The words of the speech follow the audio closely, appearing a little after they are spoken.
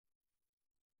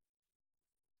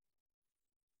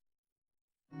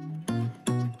Good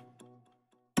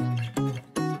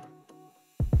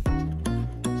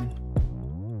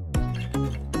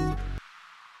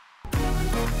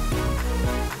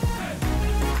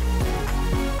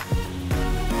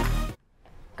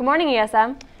morning,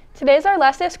 ESM. Today's our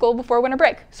last day of school before winter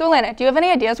break. So Alana, do you have any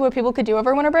ideas what people could do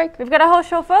over winter break? We've got a whole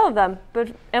show full of them,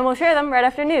 and we'll share them right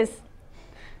after news.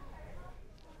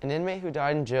 An inmate who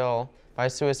died in jail by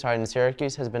suicide in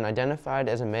Syracuse has been identified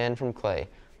as a man from Clay.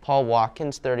 Paul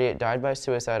Watkins, 38, died by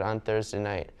suicide on Thursday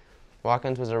night.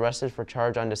 Watkins was arrested for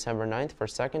charge on December 9th for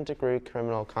second-degree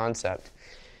criminal concept.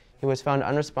 He was found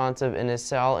unresponsive in his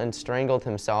cell and strangled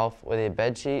himself with a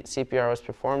bedsheet. CPR was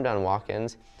performed on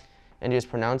Watkins, and he was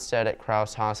pronounced dead at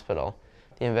Crouse Hospital.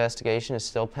 The investigation is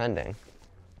still pending.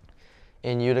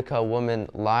 In Utica, a woman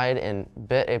lied and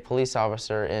bit a police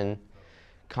officer in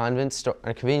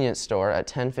a convenience store at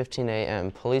 10:15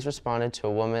 a.m. Police responded to a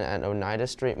woman at Oneida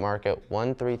Street Market,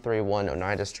 1331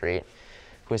 Oneida Street,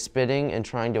 who was spitting and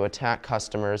trying to attack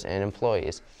customers and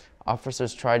employees.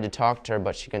 Officers tried to talk to her,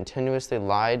 but she continuously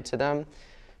lied to them.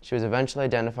 She was eventually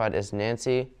identified as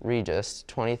Nancy Regis,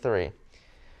 23.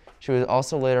 She was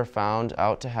also later found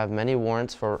out to have many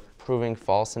warrants for proving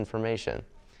false information.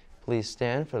 Please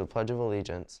stand for the Pledge of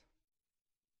Allegiance.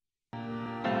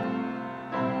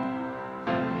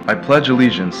 I pledge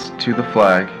allegiance to the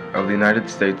flag of the United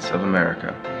States of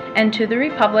America, and to the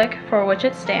republic for which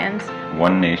it stands,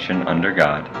 one nation under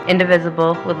God,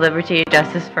 indivisible, with liberty and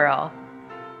justice for all.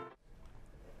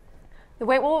 The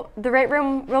weight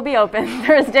room will be open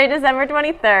Thursday, December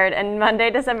 23rd and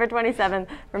Monday, December 27th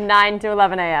from 9 to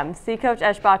 11 a.m. See Coach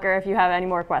Eschbacher if you have any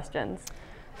more questions.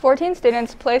 14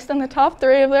 students placed in the top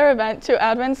 3 of their event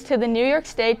to advance to the New York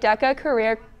State DECA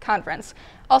Career Conference.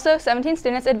 Also, 17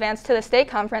 students advanced to the state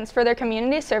conference for their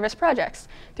community service projects.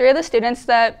 3 of the students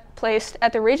that placed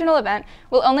at the regional event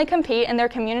will only compete in their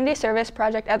community service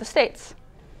project at the states.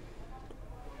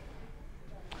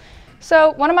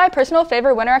 So one of my personal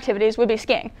favorite winter activities would be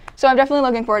skiing, so I'm definitely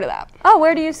looking forward to that. Oh,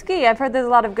 where do you ski? I've heard there's a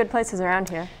lot of good places around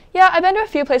here. Yeah, I've been to a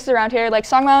few places around here, like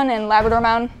Song Mountain and Labrador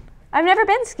Mountain. I've never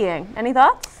been skiing. Any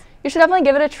thoughts? You should definitely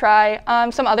give it a try.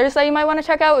 Some others that you might want to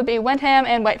check out would be Windham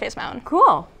and Whiteface Mountain.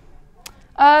 Cool.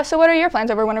 So what are your plans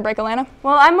over winter break, Alana?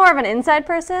 Well, I'm more of an inside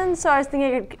person, so I was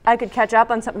thinking I could catch up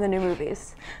on some of the new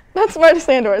movies. That's smart to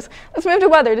stay indoors. Let's move to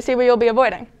weather to see what you'll be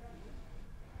avoiding.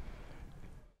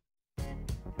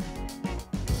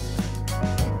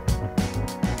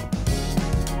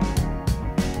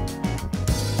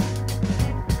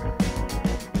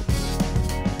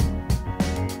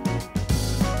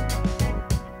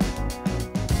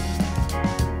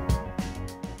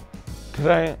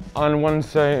 Today, on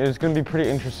Wednesday, is going to be pretty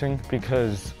interesting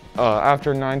because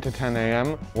after 9 to 10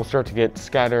 a.m., we'll start to get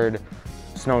scattered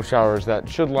snow showers that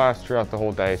should last throughout the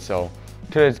whole day, so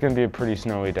today's going to be a pretty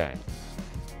snowy day.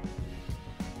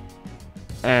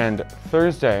 And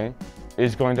Thursday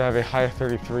is going to have a high of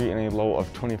 33 and a low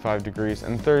of 25 degrees,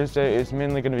 and Thursday is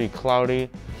mainly going to be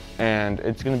cloudy, and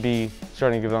it's going to be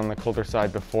starting to get on the colder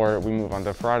side before we move on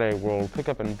to Friday. We'll pick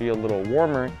up and be a little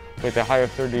warmer with a high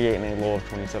of 38 and a low of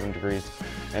 27 degrees.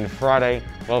 And Friday,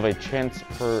 we'll have a chance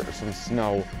for some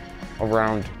snow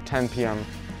around 10 p.m.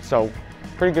 So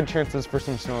pretty good chances for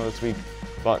some snow this week.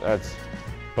 But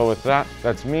with that,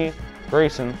 that's me,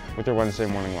 Grayson, with your Wednesday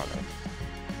morning weather.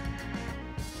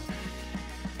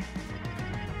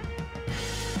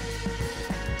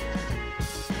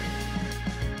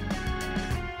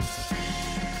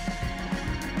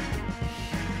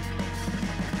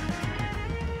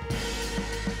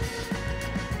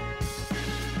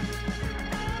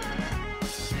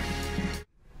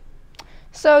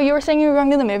 So you were saying you were going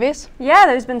to the movies? Yeah,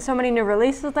 there's been so many new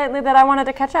releases lately that I wanted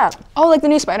to catch up. Oh, like the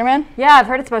new Spider-Man? Yeah, I've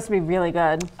heard it's supposed to be really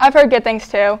good. I've heard good things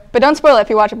too, but don't spoil it if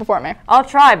you watch it before me. I'll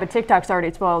try, but TikTok's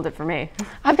already spoiled it for me.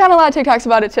 I've gotten a lot of TikToks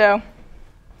about it too.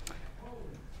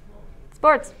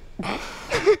 Sports.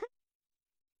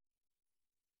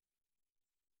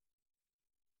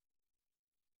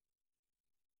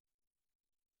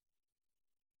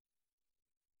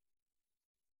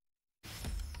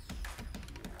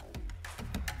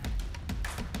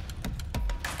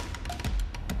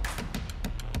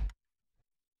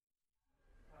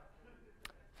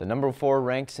 The number 4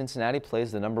 ranked Cincinnati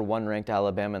plays the number 1 ranked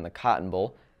Alabama in the Cotton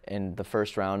Bowl in the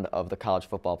first round of the college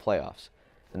football playoffs.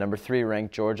 The number 3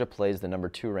 ranked Georgia plays the number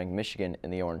 2 ranked Michigan in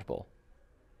the Orange Bowl.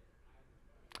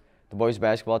 The boys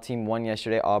basketball team won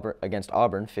yesterday against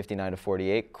Auburn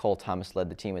 59-48. Cole Thomas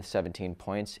led the team with 17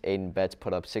 points. Aiden Betts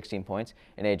put up 16 points,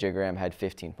 and A.J. Graham had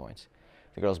 15 points.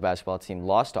 The girls basketball team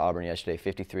lost to Auburn yesterday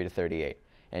 53-38.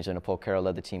 Angelina Polcaro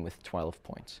led the team with 12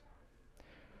 points.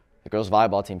 The girls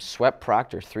volleyball team swept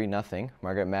Proctor 3-0.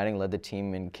 Margaret Madding led the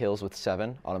team in kills with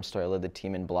 7. Autumn Stoyer led the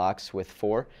team in blocks with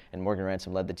 4. And Morgan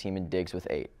Ransom led the team in digs with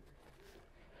 8.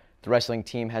 The wrestling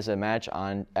team has a match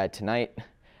tonight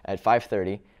at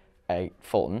 5:30 at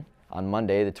Fulton. On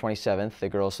Monday, the 27th, the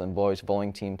girls and boys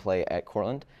bowling team play at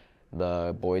Cortland.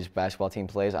 The boys basketball team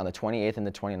plays on the 28th and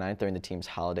the 29th during the team's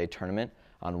holiday tournament.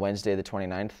 On Wednesday, the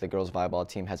 29th, the girls volleyball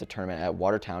team has a tournament at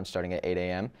Watertown starting at 8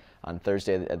 a.m. On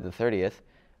Thursday, the 30th,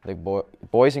 the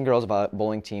boys and girls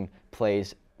bowling team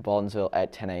plays Baldwinsville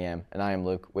at 10 a.m. And I am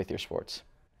Luke with your sports.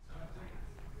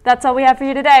 That's all we have for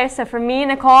you today. So from me,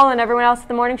 Nicole, and everyone else at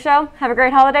the morning show, have a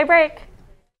great holiday break.